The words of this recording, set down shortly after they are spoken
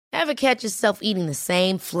Ever catch yourself eating the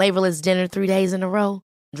same flavorless dinner 3 days in a row?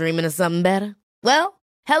 Dreaming of something better? Well,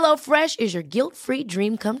 HelloFresh is your guilt-free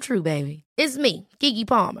dream come true, baby. It's me, Keke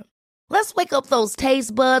Palmer. Let's wake up those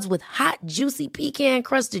taste buds with hot, juicy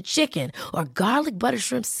pecan-crusted chicken or garlic butter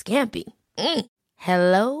shrimp scampi.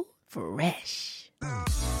 Hello Fresh.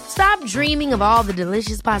 Stop dreaming of all the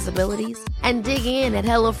delicious possibilities and dig in at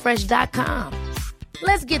HelloFresh.com.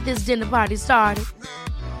 Let's get this dinner party started.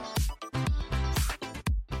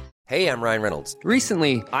 Hey, I'm Ryan Reynolds.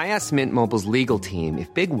 Recently, I asked Mint Mobile's legal team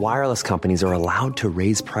if big wireless companies are allowed to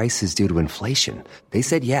raise prices due to inflation. They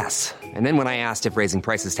said yes. And then when I asked if raising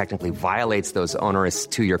prices technically violates those onerous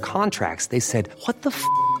 2-year contracts, they said, "What the f***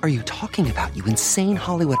 are you talking about, you insane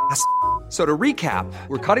Hollywood ass?" So to recap,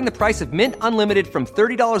 we're cutting the price of Mint Unlimited from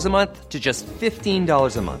 $30 a month to just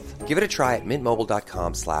 $15 a month. Give it a try at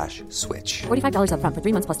mintmobile.com/switch. $45 up front for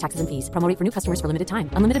 3 months plus taxes and fees. Promo rate for new customers for limited time.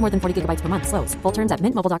 Unlimited more than 40 gigabytes per month. Slows full terms at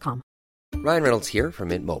mintmobile.com. Ryan Reynolds here from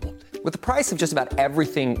Mint Mobile. With the price of just about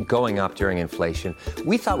everything going up during inflation,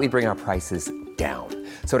 we thought we'd bring our prices down.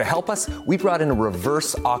 So to help us, we brought in a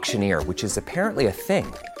reverse auctioneer, which is apparently a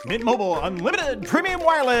thing. Mint Mobile Unlimited Premium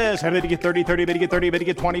Wireless. How to get 30, 30, bit to get 30, bit to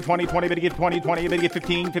get 20, 20, 20, bit to get 20, 20, bit to get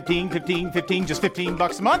 15, 15, 15, 15, just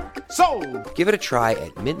 $15 a month? Sold! Give it a try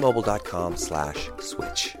at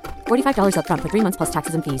mintmobile.com/switch. $45 up front for 3 months plus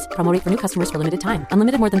taxes and fees. Promo rate for new customers for limited time.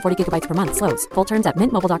 Unlimited more than 40 gigabytes per month. Slows full terms at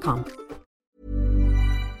mintmobile.com.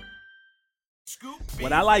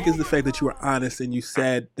 What I like is the fact that you were honest and you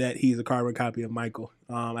said that he's a carbon copy of Michael.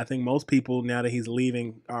 I think most people, now that he's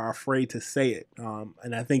leaving, are afraid to say it.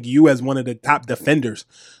 And I think you, as one of the top defenders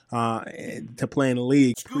to play in the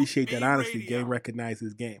league, appreciate that honesty. Game recognized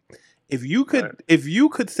his game. If you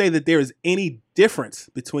could say that there is any difference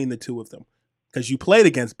between the two of them, because you played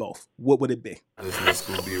against both, what would it be? I'd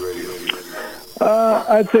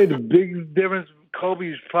say the big difference,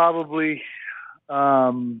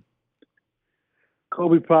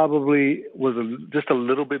 Kobe probably was just a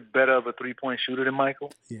little bit better of a 3-point shooter than Michael.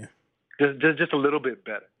 Yeah, just a little bit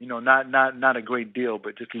better. You know, not a great deal,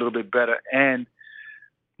 but just a little bit better. And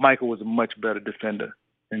Michael was a much better defender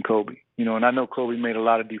than Kobe. You know, and I know Kobe made a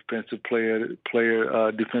lot of defensive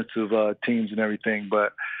defensive teams and everything,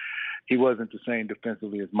 but he wasn't the same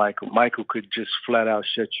defensively as Michael. Michael could just flat out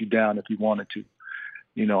shut you down if he wanted to.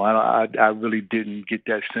 You know, I really didn't get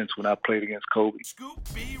that sense when I played against Kobe. Scoop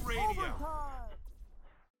B Radio.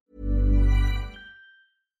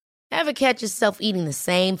 Ever catch yourself eating the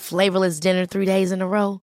same flavorless dinner 3 days in a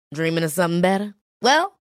row? Dreaming of something better?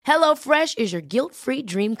 Well, HelloFresh is your guilt-free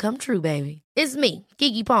dream come true, baby. It's me,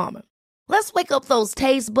 Keke Palmer. Let's wake up those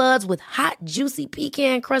taste buds with hot, juicy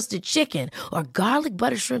pecan-crusted chicken or garlic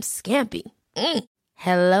butter shrimp scampi.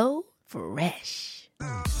 Hello Fresh.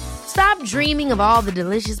 Stop dreaming of all the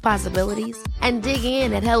delicious possibilities and dig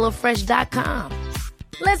in at HelloFresh.com.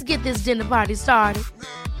 Let's get this dinner party started.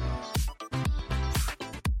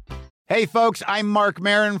 Hey, folks, I'm Mark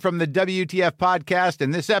Maron from the WTF Podcast,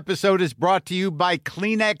 and this episode is brought to you by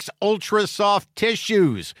Kleenex Ultra Soft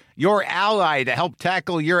Tissues, your ally to help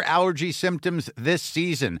tackle your allergy symptoms this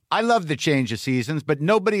season. I love the change of seasons, but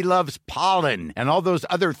nobody loves pollen and all those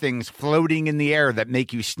other things floating in the air that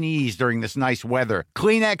make you sneeze during this nice weather.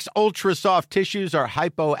 Kleenex Ultra Soft Tissues are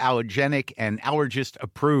hypoallergenic and allergist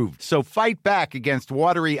approved, so fight back against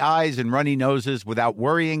watery eyes and runny noses without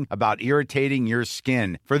worrying about irritating your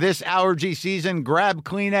skin. For this allergy season, grab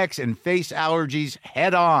Kleenex and face allergies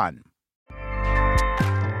head on.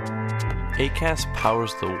 Acast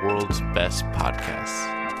powers the world's best podcasts.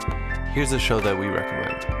 Here's a show that we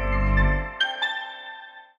recommend.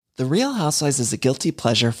 The Real Housewives is a guilty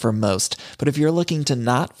pleasure for most, but if you're looking to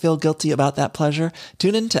not feel guilty about that pleasure,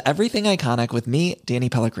 tune in to Everything Iconic with me, Danny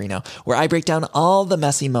Pellegrino, where I break down all the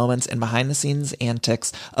messy moments and behind-the-scenes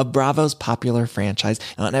antics of Bravo's popular franchise.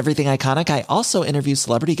 And on Everything Iconic, I also interview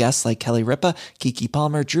celebrity guests like Kelly Ripa, Keke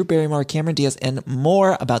Palmer, Drew Barrymore, Cameron Diaz, and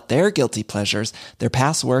more about their guilty pleasures, their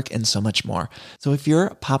past work, and so much more. So if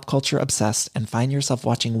you're pop culture obsessed and find yourself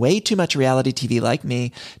watching way too much reality TV like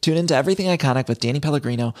me, tune in to Everything Iconic with Danny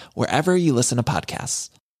Pellegrino, wherever you listen to podcasts.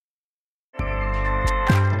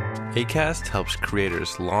 Acast helps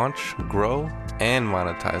creators launch, grow, and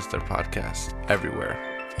monetize their podcasts everywhere.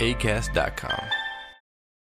 Acast.com.